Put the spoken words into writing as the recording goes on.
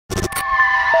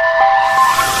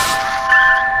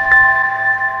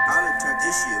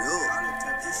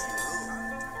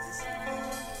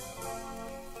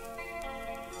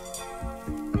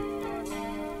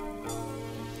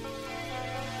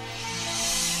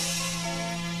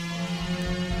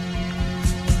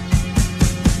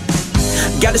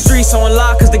Got the streets on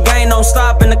lock, cause the game don't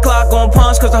stop. And the clock on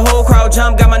punch, cause the whole crowd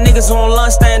jump. Got my niggas on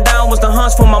lunch, stand down, was the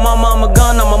hunch. For my mama, I'm a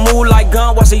gun, I'ma move like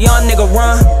gun. Watch the young nigga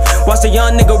run, watch the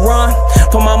young nigga run.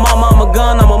 For my mama, I'm a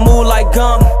gun, I'ma move like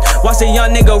gun. Watch the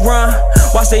young nigga run,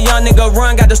 watch the young nigga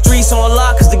run. Got the streets on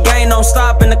lock, cause the game don't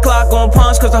stop. And the clock on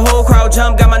punch, cause the whole crowd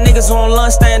jump. Got my niggas on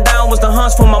lunch, stand down, was the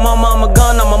hunch. For my mama, I'm a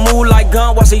gun, I'ma move like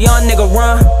gun. Watch the young nigga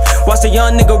run, watch the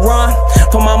young nigga run.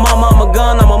 For my mama, I'm a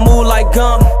gun, I'ma move like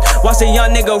gun. Watch the young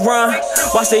nigga run,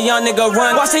 watch the young nigga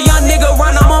run. Watch the young nigga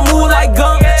run, I'ma move like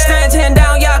gun. Stand 10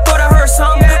 down, yeah, I thought I heard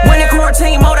something. When in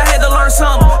quarantine mode, I had to learn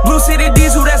something. Blue City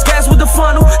diesel, that's gas with the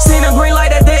funnel. Seen a green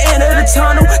light at the end of the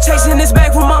tunnel. Chasing this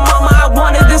bag from my mama, I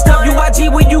wanted this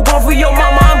WIG. When you gon' for your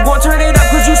mama, I'm gon' turn it up,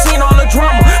 cause you seen all the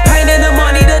drama. Pain and the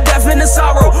money, the death and the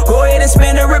sorrow. Go ahead and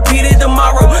spin and repeat it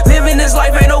tomorrow. Living this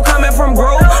life ain't no coming from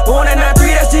growth. Born in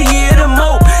 93, that's the year the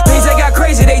mo. Things that got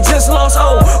crazy, they just lost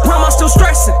old. Grandma still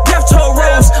stressing, death toll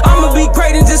rolls. I'ma be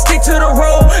great and just stick to the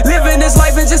road. Living this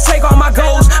life and just take all my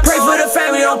goals. Pray for the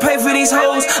family, don't pay for these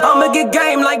hoes. I'ma get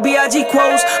game like B.I.G.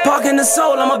 quotes. Park in the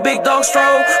soul, I'm a big dog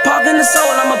stroll. Park in the soul,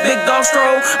 I'm a big dog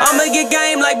stroll. I'ma get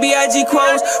game like B.I.G.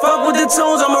 quotes. Fuck with the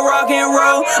tunes, I'ma rock and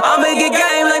roll. I'ma get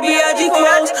game like B.I.G.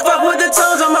 quotes. Fuck with the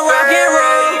tunes, I'ma rock and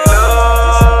roll.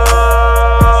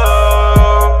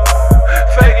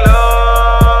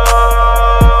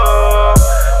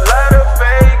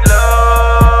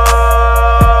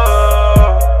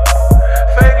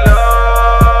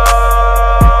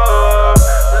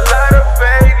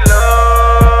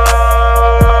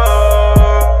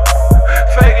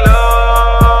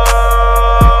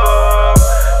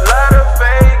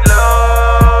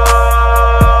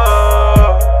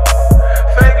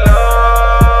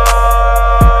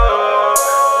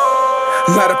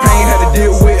 A lot of pain had to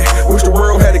deal with, wish the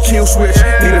world had a kill switch.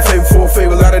 Need a favor for a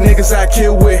favor, a lot of niggas I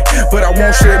kill with, but I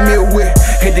won't share a meal with.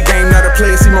 Hate the game, not a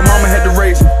play, see my mama had to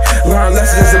raise me. Learn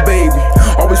lessons as a baby,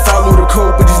 always follow the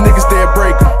code, but these niggas there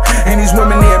break them. And these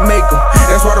women there make them.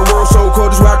 That's why the world's so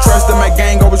cold, that's why I trust them. My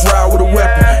gang always ride with a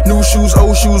weapon. New shoes,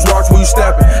 old shoes, watch where you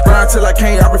steppin'. Grind till I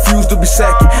can't, I refuse to be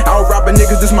second. Out robbing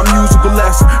niggas, this my musical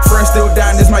lesson. Friends still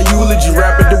dying, this my eulogy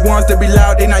rapping. The ones that be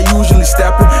loud, they not usually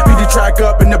steppin'. Beat the track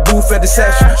up in the booth at the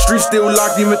session. Streets still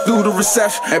locked even through the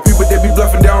recession. And people that be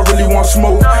bluffing, they don't really want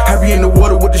smoke. I be in the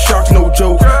water with the sharks, no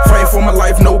joke. Fighting for my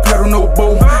life, no pedal, no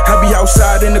bow. I be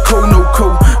outside in the cold, no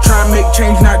coat. Try and make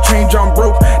change, not change, I'm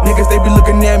broke. Niggas, they be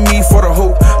looking at me for the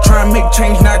hope. Try and make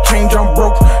change, not change, I'm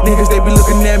broke. Niggas, they be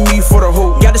looking at me for the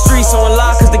hope. Got the streets on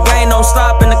lock, cause the game don't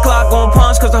stop. And the clock on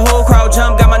punch, cause the whole crowd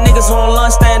jump. Got my niggas on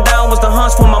lunch, stand down, was the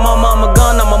hunch. For my mama, I'm a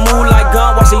gun, I'ma move like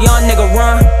gun. Watch the young nigga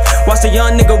run, watch the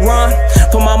young nigga run.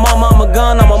 For my mama, I'm a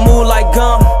gun, I'ma move like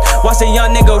gun. Watch the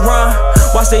young nigga run,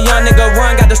 watch the young nigga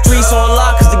run. Got the streets on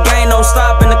lock, cause the game don't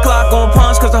stop. And the clock on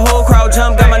punch, cause the whole crowd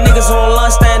jump. Got my niggas on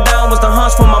lunch, stand down, was the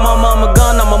hunch. For my mama, I'm a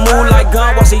gun, I'ma move like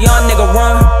gun. Watch the young nigga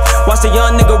run, watch the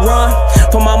young nigga run.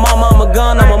 For my mama, I'm a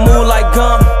gun, I'ma move like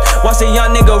gun. Watch the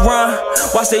young nigga run,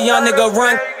 watch the young nigga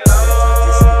run.